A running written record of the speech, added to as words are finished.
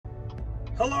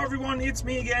Hello everyone, it's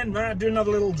me again, Matt, doing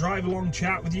another little drive-along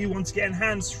chat with you, once again,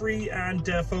 hands-free and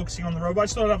focusing on the road. I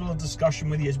just thought I'd have a little discussion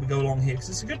with you as we go along here, because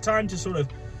it's a good time to sort of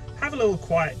have a little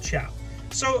quiet chat.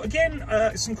 So again,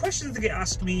 some questions that get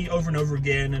asked me over and over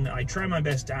again, and I try my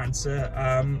best to answer.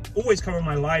 Always come on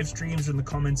my live streams or in the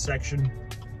comments section.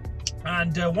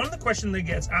 And one of the questions that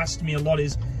gets asked me a lot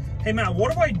is, hey Matt,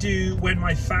 what do I do when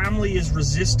my family is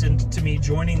resistant to me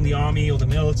joining the army or the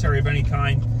military of any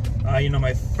kind? You know,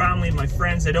 my family and my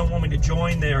friends, they don't want me to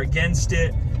join, they're against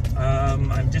it.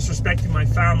 I'm disrespecting my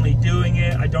family doing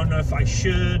it. I don't know if I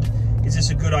should. Is this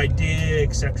a good idea,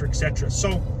 etc., etc.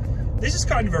 So this is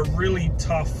kind of a really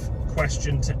tough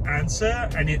question to answer,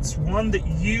 and it's one that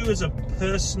you as a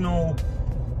personal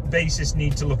basis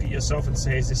need to look at yourself and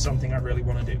say, is this something I really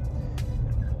want to do?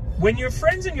 When your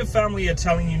friends and your family are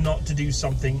telling you not to do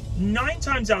something, 9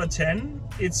 times out of 10,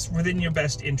 it's within your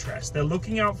best interest. They're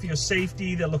looking out for your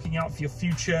safety, they're looking out for your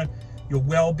future, your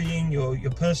well-being, your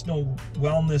personal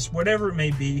wellness, whatever it may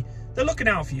be. They're looking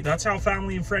out for you. That's how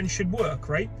family and friends should work,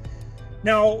 right?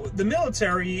 Now, the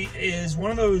military is one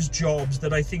of those jobs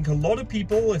that I think a lot of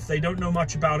people, if they don't know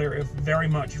much about it, are very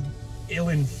much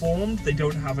ill-informed. They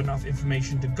don't have enough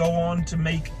information to go on to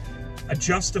make a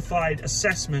justified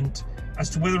assessment as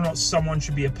to whether or not someone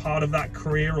should be a part of that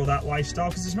career or that lifestyle,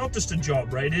 because it's not just a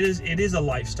job, right? It is a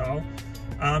lifestyle.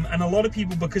 And a lot of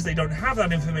people, because they don't have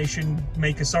that information,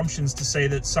 make assumptions to say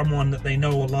that someone that they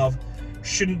know or love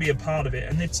shouldn't be a part of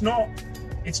it. And it's not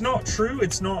true,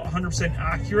 it's not 100%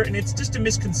 accurate, and it's just a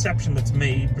misconception that's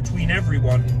made between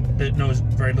everyone that knows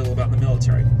very little about the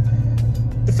military.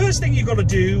 The first thing you got to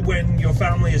do when your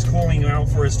family is calling you out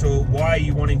for as to why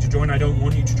you wanting to join, I don't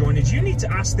want you to join, is you need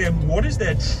to ask them what is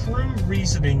their true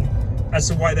reasoning as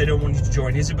to why they don't want you to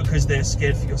join. Is it because they're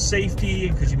scared for your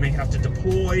safety, because you may have to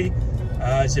deploy?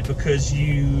 Is it because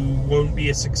you won't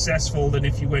be as successful than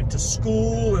if you went to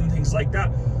school and things like that?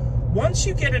 Once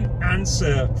you get an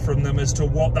answer from them as to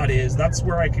what that is, that's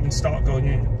where I can start going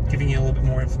and giving you a little bit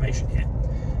more information here.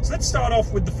 So let's start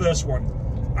off with the first one.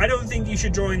 I don't think you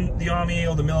should join the army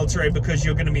or the military because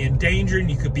you're going to be in danger and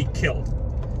you could be killed.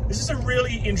 This is a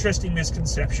really interesting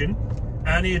misconception,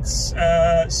 and it's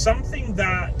something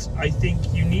that I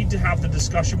think you need to have the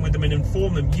discussion with them and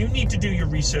inform them. You need to do your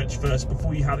research first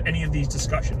before you have any of these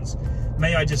discussions.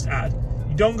 May I just add,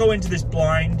 you don't go into this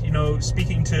blind, you know,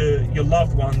 speaking to your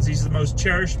loved ones. These are the most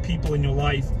cherished people in your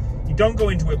life. You don't go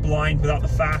into it blind without the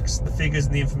facts, the figures,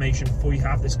 and the information before you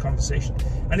have this conversation.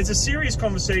 And it's a serious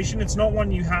conversation. It's not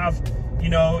one you have, you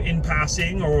know, in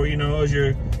passing, or, you know, as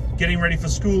you're getting ready for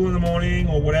school in the morning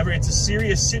or whatever. It's a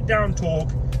serious sit-down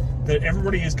talk that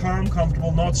everybody is calm,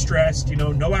 comfortable, not stressed, you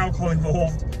know, no alcohol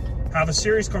involved. Have a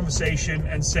serious conversation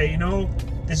and say, you know,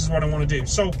 this is what I want to do.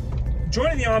 So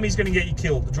joining the army is going to get you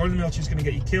killed. Joining the military is going to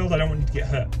get you killed. I don't want you to get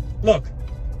hurt. Look,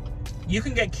 you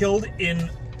can get killed in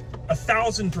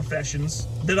 1,000 professions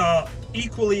that are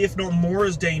equally, if not more,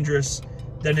 as dangerous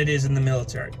than it is in the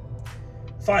military.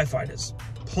 Firefighters,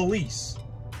 police,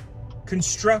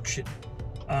 construction,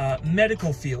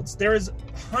 medical fields. There is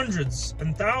hundreds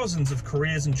and thousands of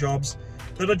careers and jobs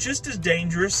that are just as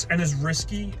dangerous and as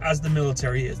risky as the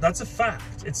military is. That's a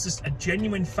fact. It's just a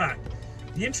genuine fact.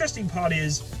 The interesting part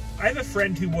is, I have a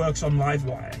friend who works on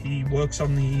Livewire. He works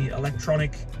on the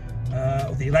electric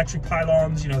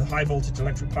pylons, you know, the high voltage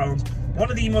electric pylons. One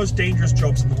of the most dangerous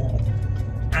jobs in the world.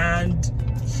 And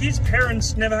his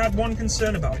parents never had one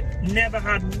concern about it. Never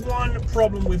had one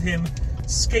problem with him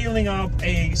scaling up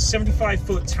a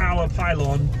 75-foot tower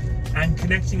pylon and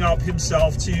connecting up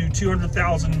himself to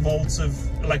 200,000 volts of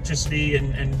electricity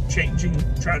and changing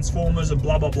transformers and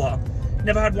blah, blah, blah.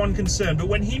 Never had one concern. But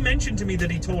when he mentioned to me that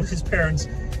he told his parents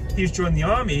he was joining the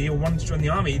army, or wanted to join the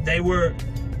army, they were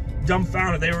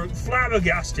dumbfounded. They were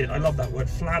flabbergasted. I love that word,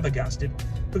 flabbergasted,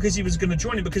 because he was going to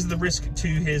join it because of the risk to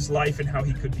his life and how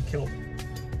he could be killed.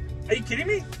 Are you kidding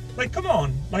me? Like, come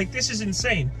on. Like, this is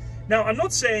insane. Now, I'm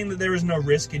not saying that there is no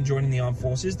risk in joining the armed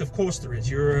forces. Of course there is.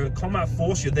 You're a combat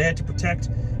force. You're there to protect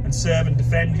and serve and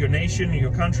defend your nation,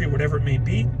 your country, whatever it may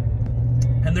be.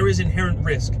 And there is inherent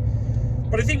risk.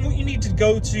 But I think what you need to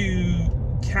go to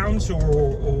counter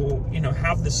or you know,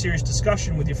 have the serious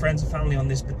discussion with your friends and family on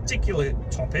this particular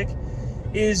topic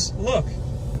is, look,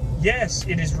 yes,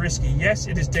 it is risky, yes,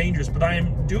 it is dangerous, but I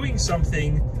am doing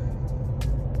something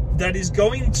that is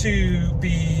going to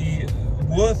be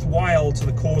worthwhile to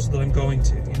the cause that I'm going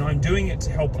to. You know, I'm doing it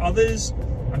to help others,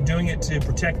 I'm doing it to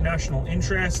protect national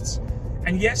interests,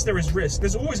 and yes, there is risk.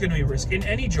 There's always going to be risk in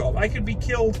any job. I could be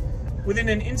killed within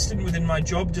an instant within my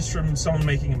job just from someone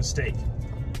making a mistake.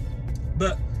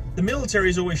 But The military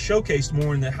is always showcased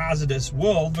more in the hazardous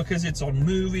world because it's on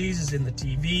movies, it's in the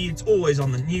TV, it's always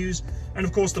on the news. And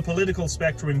of course the political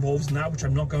spectrum involves in that, which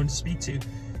I'm not going to speak to.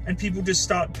 And people just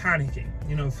start panicking.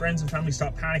 You know, friends and family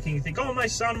start panicking. You think, oh, my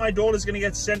son, my daughter's going to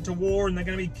get sent to war and they're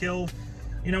going to be killed.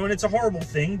 You know, and it's a horrible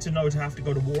thing to know to have to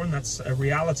go to war, and that's a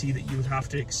reality that you would have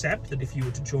to accept, that if you were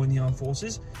to join the armed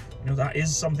forces, you know, that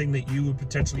is something that you would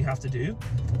potentially have to do.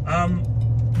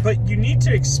 But you need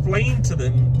to explain to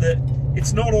them that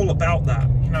it's not all about that.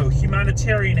 You know,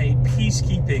 humanitarian aid,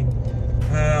 peacekeeping,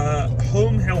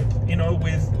 home help, you know,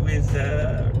 with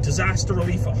disaster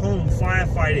relief at home,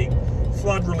 firefighting,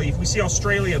 flood relief. We see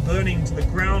Australia burning to the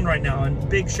ground right now, and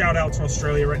big shout out to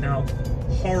Australia right now.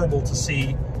 Horrible to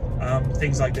see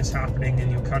things like this happening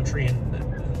in your country, and the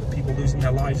people losing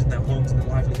their lives and their homes and their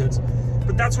livelihoods.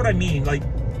 But that's what I mean. Like,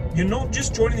 you're not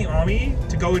just joining the army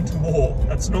to go into war.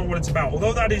 That's not what it's about.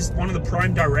 Although that is one of the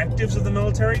prime directives of the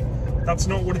military, that's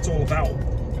not what it's all about.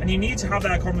 And you need to have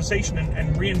that conversation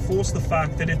and reinforce the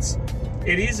fact that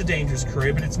it is a dangerous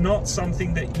career, but it's not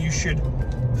something that you should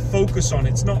focus on.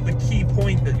 It's not the key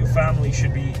point that your family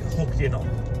should be hooked in on.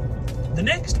 The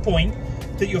next point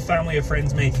that your family or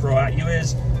friends may throw at you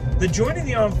is that joining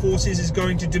the armed forces is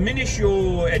going to diminish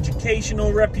your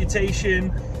educational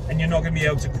reputation, and you're not going to be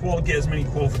able to get as many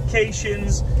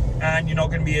qualifications, and you're not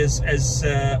going to be as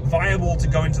viable to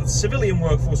go into the civilian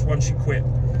workforce once you quit.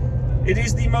 It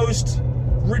is the most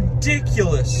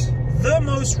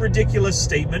ridiculous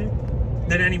statement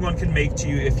that anyone can make to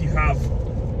you if you have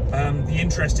the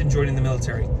interest in joining the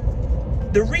military.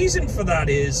 The reason for that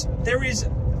is there is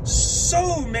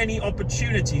so many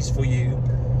opportunities for you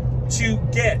to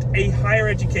get a higher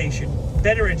education,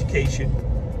 better education,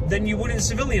 than you would in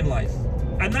civilian life.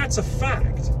 And that's a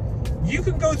fact. You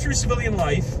can go through civilian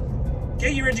life,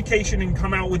 get your education, and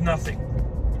come out with nothing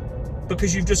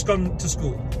because you've just gone to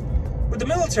school. With the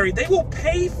military, they will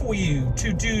pay for you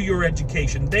to do your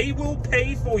education. They will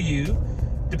pay for you,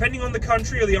 depending on the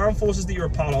country or the armed forces that you're a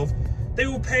part of, they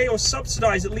will pay or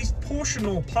subsidize at least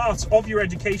portional parts of your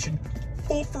education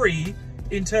for free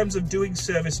in terms of doing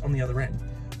service on the other end.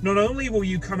 Not only will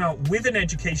you come out with an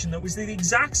education that was the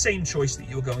exact same choice that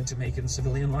you're going to make in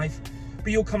civilian life,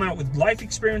 but you'll come out with life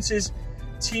experiences,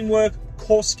 teamwork,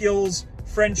 core skills,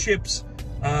 friendships.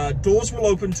 Doors will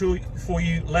open for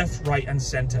you left, right, and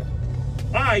center.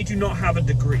 I do not have a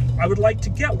degree. I would like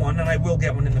to get one, and I will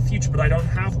get one in the future, but I don't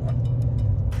have one.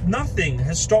 Nothing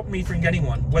has stopped me from getting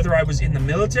one, whether I was in the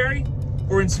military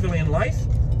or in civilian life.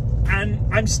 And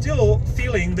I'm still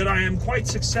feeling that I am quite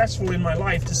successful in my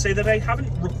life to say that I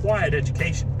haven't required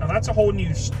education. Now that's a whole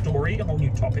new story, a whole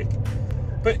new topic.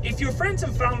 But if your friends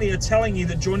and family are telling you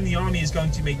that joining the army is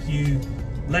going to make you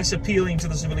less appealing to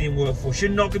the civilian workforce,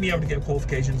 you're not going to be able to get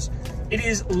qualifications, it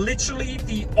is literally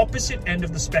the opposite end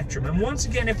of the spectrum. And once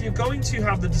again, if you're going to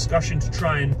have the discussion to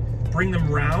try and bring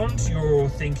them round your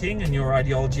thinking and your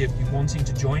ideology of you wanting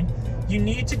to join, you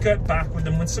need to get back with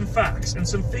them with some facts and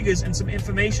some figures and some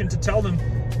information to tell them,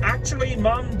 actually,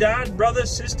 mom, dad, brother,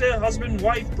 sister, husband,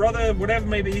 wife, brother, whatever it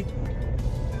may be,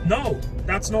 no,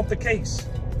 that's not the case.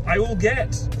 I will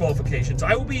get qualifications.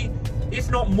 I will be, if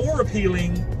not more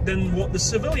appealing than what the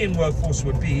civilian workforce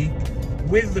would be,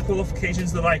 with the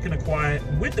qualifications that I can acquire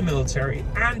with the military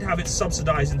and have it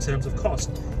subsidized in terms of cost.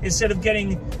 Instead of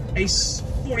getting a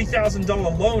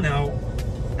 $40,000 loan out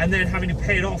and then having to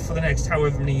pay it off for the next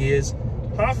however many years,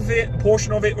 half of it, a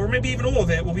portion of it, or maybe even all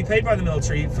of it will be paid by the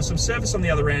military for some service on the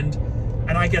other end,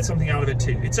 and I get something out of it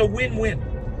too. It's a win-win.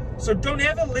 So don't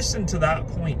ever listen to that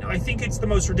point. I think it's the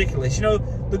most ridiculous. You know,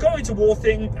 the going to war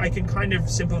thing, I can kind of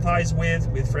sympathize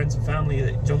with friends and family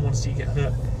that don't want to see you get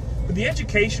hurt. But the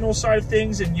educational side of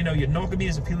things, and you know, you're not going to be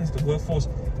as appealing to the workforce,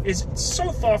 is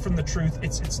so far from the truth.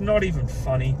 It's not even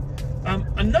funny.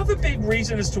 Another big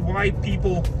reason as to why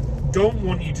people don't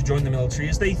want you to join the military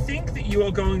is they think that you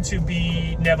are going to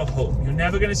be never home. You're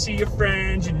never going to see your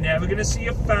friends. You're never going to see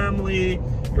your family.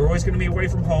 You're always going to be away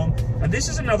from home. And this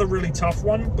is another really tough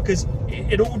one because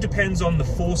it all depends on the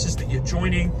forces that you're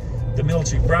joining, the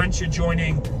military branch you're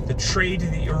joining, the trade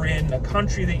that you're in, the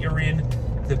country that you're in,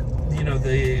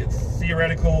 the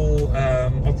theoretical,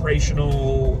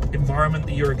 operational environment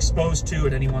that you're exposed to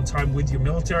at any one time with your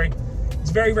military.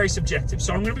 It's very, very subjective.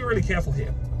 So I'm going to be really careful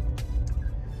here.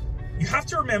 You have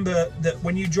to remember that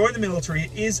when you join the military,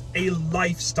 it is a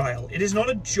lifestyle. It is not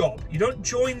a job. You don't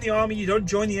join the army, you don't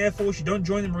join the Air Force, you don't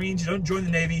join the Marines, you don't join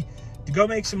the Navy to go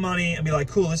make some money and be like,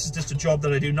 cool, this is just a job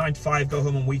that I do 9 to 5, go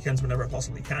home on weekends whenever I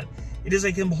possibly can. It is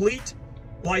a complete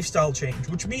lifestyle change,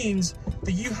 which means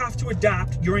that you have to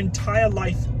adapt your entire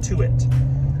life to it.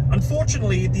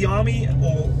 Unfortunately, the army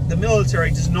or the military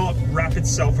does not wrap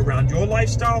itself around your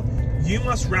lifestyle. you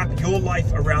must wrap your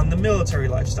life around the military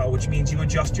lifestyle, which means you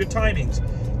adjust your timings.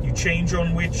 You change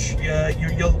on which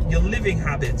your living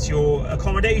habits, your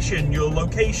accommodation, your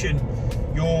location,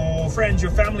 your friends,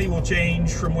 your family will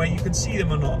change from where you can see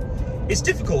them or not. It's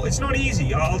difficult. It's not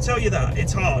easy. I'll tell you that.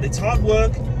 It's hard. It's hard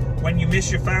work when you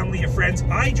miss your family, your friends.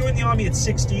 I joined the army at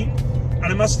 16, and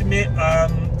I must admit,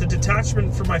 the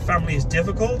detachment from my family is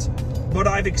difficult, but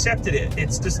I've accepted it.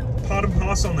 It's just part and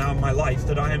parcel now in my life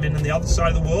that I am in the other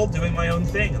side of the world doing my own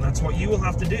thing, and that's what you will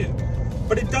have to do.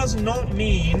 But it does not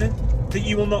mean that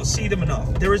you will not see them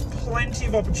enough. There is plenty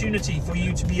of opportunity for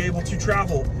you to be able to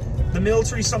travel. The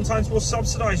military sometimes will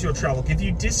subsidize your travel, give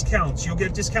you discounts. You'll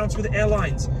get discounts with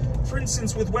airlines. For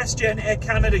instance, with WestJet, Air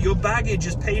Canada, your baggage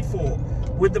is paid for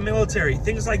with the military.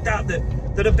 Things like that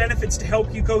that are benefits to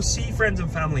help you go see friends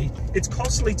and family. It's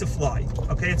costly to fly,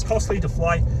 okay? It's costly to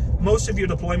fly. Most of your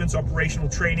deployments, operational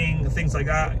training, things like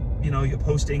that, you know, your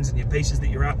postings and your bases that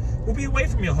you're at will be away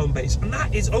from your home base, and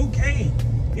that is okay.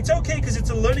 It's okay because it's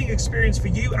a learning experience for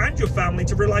you and your family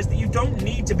to realize that you don't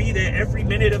need to be there every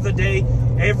minute of the day,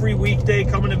 every weekday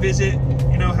coming to visit,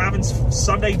 you know, having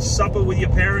Sunday supper with your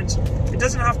parents. It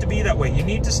doesn't have to be that way. You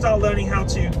need to start learning how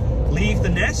to leave the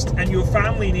nest, and your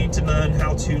family need to learn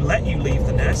how to let you leave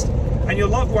the nest. And your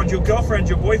loved ones, your girlfriends,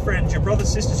 your boyfriends, your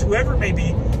brothers, sisters, whoever it may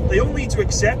be, they all need to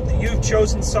accept that you've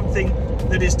chosen something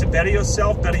that is to better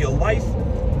yourself, better your life,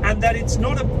 and that it's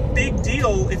not a big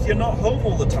deal if you're not home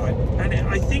all the time. And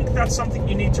I think that's something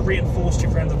you need to reinforce to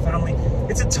your friends and family.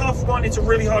 It's a tough one. It's a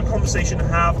really hard conversation to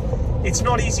have. It's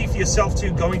not easy for yourself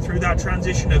too, going through that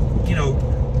transition of, you know,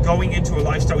 going into a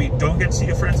lifestyle where you don't get to see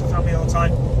your friends and family all the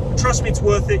time. But trust me, it's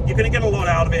worth it. You're going to get a lot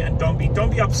out of it, and don't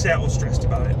be upset or stressed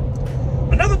about it.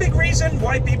 Another big reason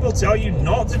why people tell you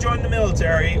not to join the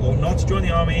military or not to join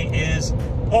the army is,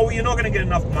 oh, well, you're not going to get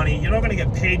enough money. You're not going to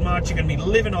get paid much. You're going to be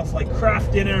living off like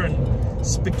craft dinner and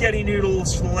spaghetti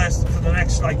noodles for the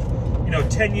next, like, you know,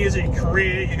 10 years of your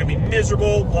career. You're going to be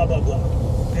miserable, blah, blah,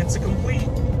 blah. It's a complete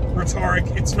rhetoric.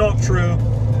 It's not true.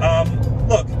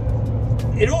 Look,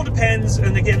 it all depends,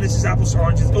 and again, this is apples to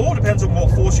oranges. It all depends on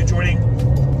what force you're joining,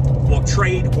 what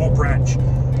trade, what branch.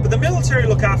 But the military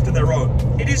look after their own.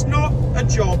 It is not a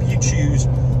job you choose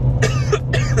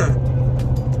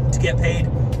to get paid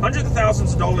hundreds of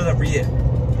thousands of dollars every year.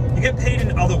 You get paid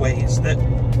in other ways that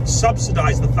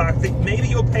subsidize the fact that maybe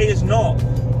your pay is not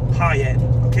high-end,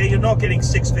 okay? You're not getting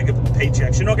six-figure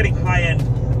paychecks. You're not getting high-end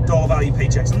dollar-value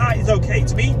paychecks, and that is okay.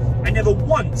 To me, I never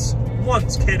once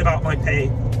cared about my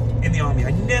pay in the army.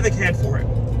 I never cared for it.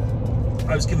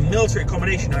 I was given military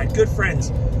accommodation. I had good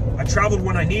friends. I traveled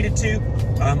when I needed to.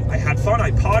 I had fun.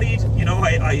 I partied. You know,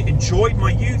 I enjoyed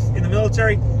my youth in the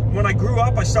military. When I grew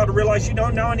up, I started to realize, you know,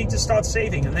 now I need to start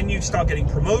saving. And then you start getting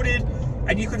promoted,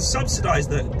 and you can subsidize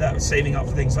that saving up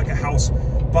for things like a house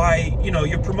by, you know,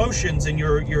 your promotions and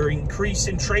your increase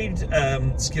in trade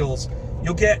skills.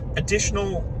 You'll get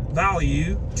additional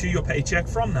value to your paycheck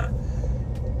from that.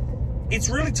 It's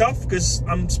really tough because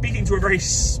I'm speaking to a very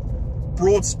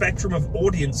broad spectrum of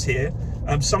audience here.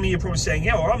 Some of you are probably saying,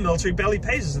 yeah, well, our military barely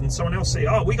pays us, and someone else say,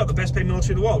 oh, we got the best paid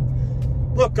military in the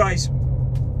world. Look, guys,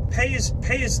 pay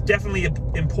is definitely an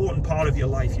important part of your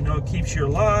life. You know, it keeps you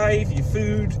alive, your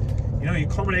food, you know, your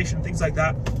accommodation, things like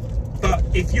that. But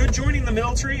if you're joining the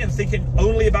military and thinking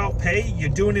only about pay, you're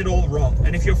doing it all wrong.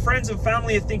 And if your friends and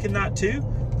family are thinking that too,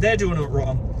 they're doing it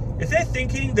wrong. If they're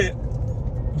thinking that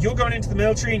you're going into the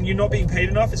military and you're not being paid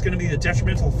enough is going to be the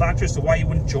detrimental factor as to why you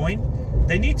wouldn't join,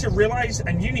 they need to realize,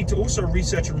 and you need to also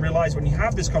research and realize when you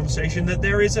have this conversation, that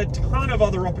there is a ton of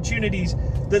other opportunities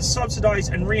that subsidize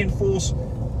and reinforce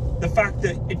the fact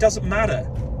that it doesn't matter.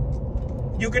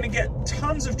 You're going to get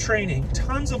tons of training,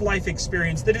 tons of life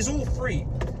experience that is all free.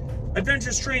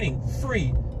 Adventurous training,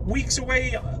 free. Weeks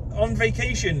away on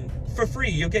vacation, for free.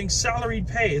 You're getting salaried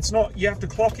pay. It's not, you have to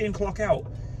clock in, clock out.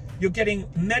 You're getting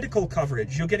medical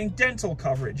coverage. You're getting dental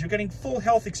coverage. You're getting full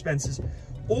health expenses.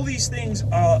 All these things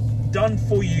are done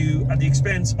for you at the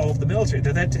expense of the military.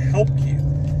 They're there to help you.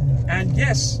 And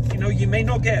yes, you know, you may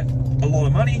not get a lot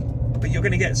of money, but you're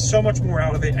going to get so much more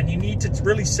out of it. And you need to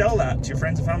really sell that to your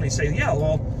friends and family. Say, yeah,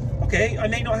 well, okay, I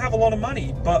may not have a lot of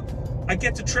money, but I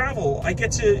get to travel. I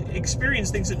get to experience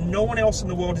things that no one else in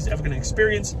the world is ever going to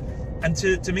experience. And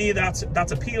to me, that's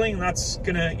appealing. That's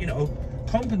going to, you know,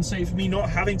 compensate for me not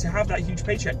having to have that huge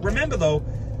paycheck. Remember, though,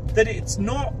 that it's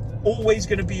not always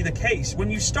going to be the case.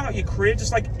 When you start your career,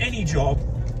 just like any job,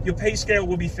 your pay scale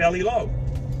will be fairly low.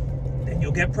 Then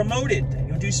you'll get promoted. Then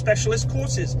you'll do specialist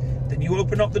courses. Then you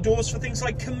open up the doors for things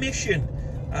like commission,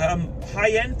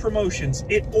 high-end promotions.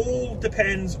 It all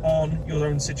depends on your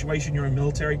own situation, your own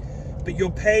military. but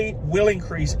your pay will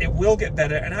increase, it will get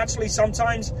better, and actually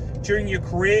sometimes during your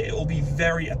career it will be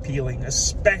very appealing,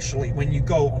 especially when you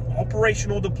go on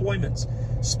operational deployments,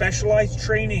 specialized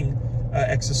training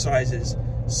exercises,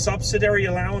 subsidiary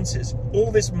allowances.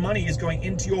 All this money is going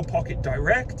into your pocket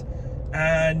direct,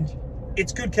 and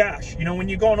it's good cash. You know, when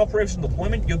you go on operational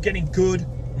deployment, you're getting good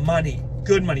money,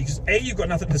 because A, you've got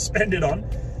nothing to spend it on,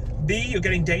 B, you're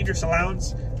getting dangerous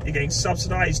allowance, you're getting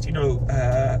subsidized, you know,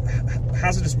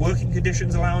 hazardous working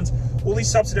conditions allowance, all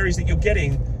these subsidiaries that you're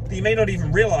getting that you may not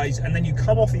even realize, and then you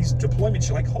come off these deployments,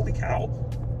 you're like, holy cow,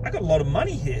 I got a lot of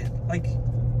money here. Like,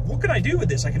 what can I do with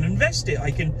this? I can invest it,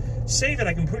 I can save it,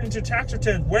 I can put it into a tax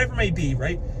return, whatever it may be,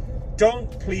 right? Don't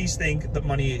please think that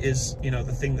money is, you know,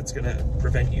 the thing that's going to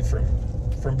prevent you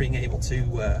from being able to,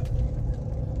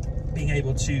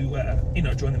 you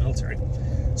know, join the military.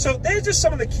 So there's just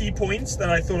some of the key points that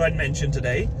I thought I'd mention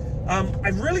today. I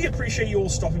really appreciate you all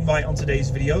stopping by on today's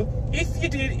video. If you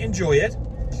did enjoy it,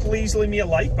 please leave me a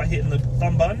like by hitting the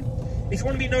thumb button. If you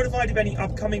want to be notified of any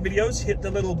upcoming videos, hit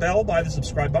the little bell by the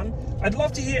subscribe button. I'd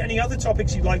love to hear any other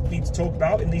topics you'd like me to talk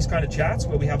about in these kind of chats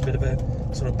where we have a bit of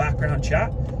a sort of background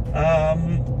chat,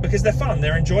 because they're fun,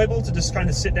 they're enjoyable to just kind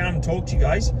of sit down and talk to you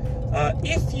guys.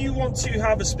 If you want to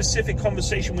have a specific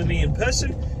conversation with me in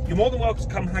person, you're more than welcome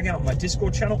to come hang out on my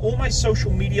Discord channel. All my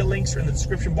social media links are in the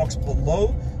description box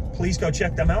below. Please go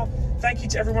check them out. Thank you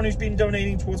to everyone who's been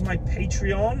donating towards my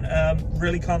Patreon.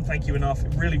 Really can't thank you enough.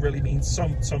 It really, really means so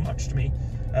much to me,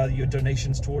 your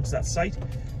donations towards that site.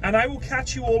 And I will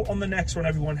catch you all on the next one,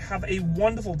 everyone. Have a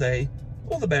wonderful day.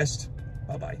 All the best.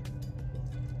 Bye-bye.